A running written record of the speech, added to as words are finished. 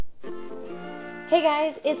Hey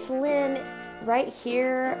guys, it's Lynn right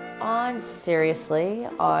here on Seriously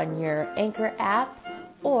on your Anchor app,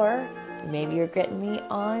 or maybe you're getting me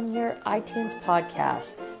on your iTunes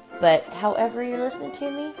podcast. But however you're listening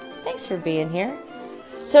to me, thanks for being here.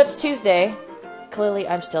 So it's Tuesday. Clearly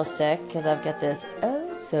I'm still sick because I've got this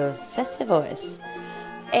so sexy voice.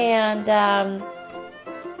 And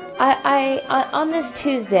I on this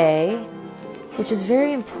Tuesday, which is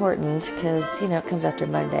very important because, it comes after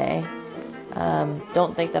Monday.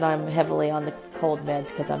 Don't think that I'm heavily on the cold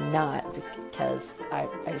meds because I'm not, because I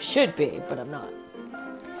should be, but I'm not.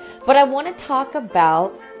 But I want to talk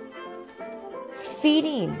about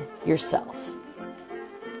feeding yourself.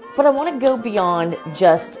 But I want to go beyond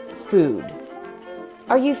just food.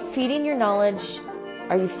 Are you feeding your knowledge?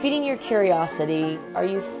 Are you feeding your curiosity? Are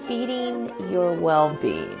you feeding your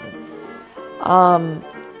well-being?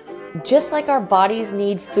 Just like our bodies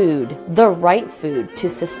need food, the right food to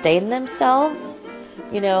sustain themselves,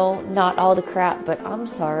 not all the crap, but I'm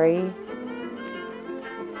sorry.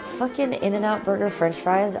 Fucking In-N-Out Burger French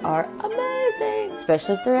fries are amazing,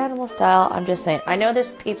 especially if they're animal style. I'm just saying. I know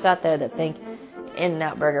there's peeps out there that think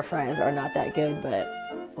In-N-Out Burger fries are not that good, but,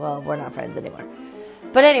 well, we're not friends anymore.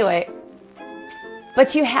 But anyway,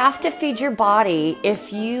 but you have to feed your body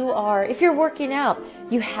if you're working out,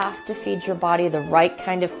 you have to feed your body the right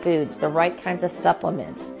kind of foods, the right kinds of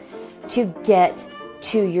supplements to get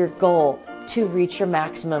to your goal, to reach your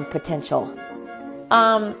maximum potential.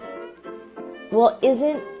 Well,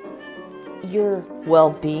 isn't your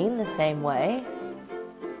well-being the same way?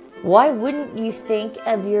 Why wouldn't you think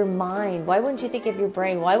of your mind? Why wouldn't you think of your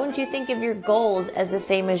brain? Why wouldn't you think of your goals as the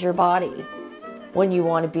same as your body? When you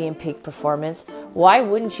want to be in peak performance, why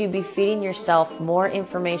wouldn't you be feeding yourself more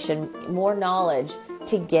information, more knowledge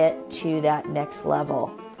to get to that next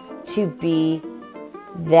level, to be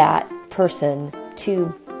that person,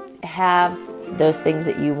 to have those things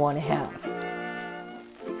that you want to have?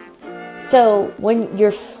 So when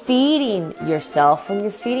you're feeding yourself, when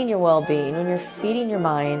you're feeding your well-being, when you're feeding your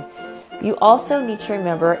mind, you also need to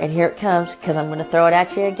remember, and here it comes, because I'm going to throw it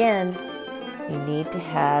at you again, you need to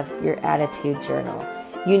have your attitude journal.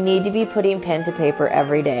 You need to be putting pen to paper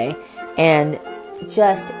every day and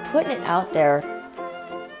just putting it out there,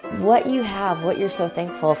 what you have, what you're so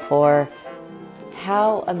thankful for,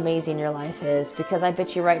 how amazing your life is. Because I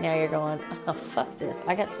bet you right now you're going, oh, fuck this.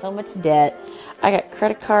 I got so much debt. I got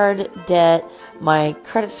credit card debt. My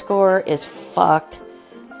credit score is fucked.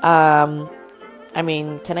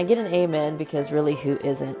 Can I get an amen? Because really, who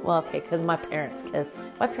isn't? Well, okay, because my parents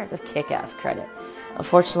have kick-ass credit.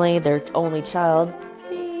 Unfortunately, their only child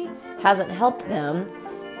hasn't helped them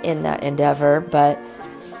in that endeavor, but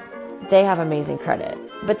they have amazing credit.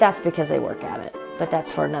 But that's because they work at it. But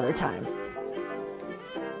that's for another time.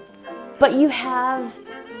 But you have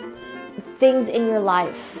things in your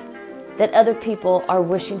life that other people are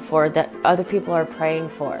wishing for, that other people are praying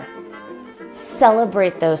for.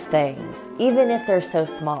 Celebrate those things, even if they're so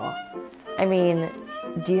small.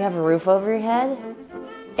 Do you have a roof over your head?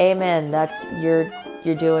 Amen.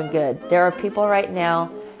 You're doing good. There are people right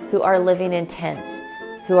now who are living in tents,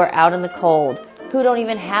 who are out in the cold, who don't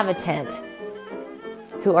even have a tent,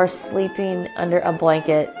 who are sleeping under a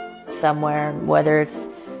blanket somewhere, whether it's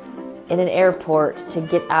in an airport to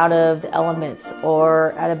get out of the elements,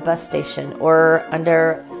 or at a bus station, or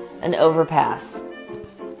under an overpass.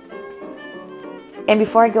 And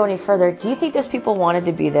before I go any further, do you think those people wanted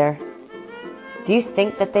to be there? Do you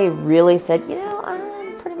think that they really said,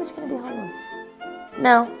 I'm pretty much going to be homeless?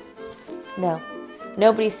 No.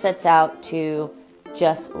 Nobody sets out to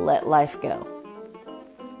just let life go.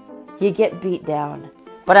 You get beat down.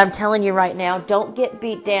 But I'm telling you right now, don't get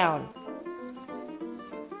beat down.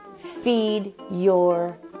 Feed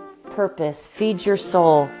your purpose. Feed your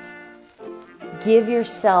soul. Give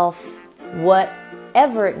yourself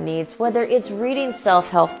whatever it needs, whether it's reading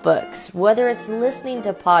self-help books, whether it's listening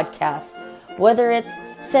to podcasts, whether it's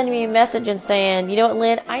sending me a message and saying, you know what,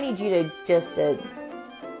 Lynn, I need you to just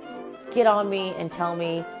get on me and tell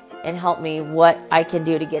me and help me what I can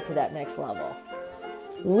do to get to that next level.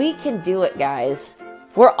 We can do it, guys.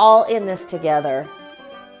 We're all in this together.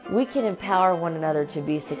 We can empower one another to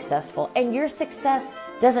be successful. And your success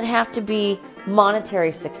doesn't have to be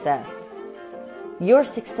monetary success. Your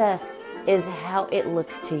success is how it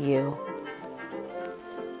looks to you.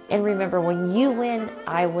 And remember, when you win,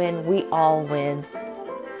 I win, we all win.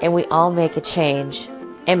 And we all make a change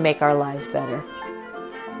and make our lives better.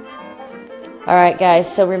 All right,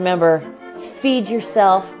 guys, so remember, feed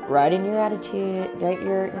yourself, write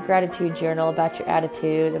your gratitude journal about your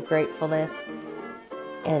attitude of gratefulness.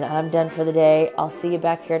 And I'm done for the day. I'll see you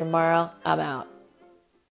back here tomorrow. I'm out.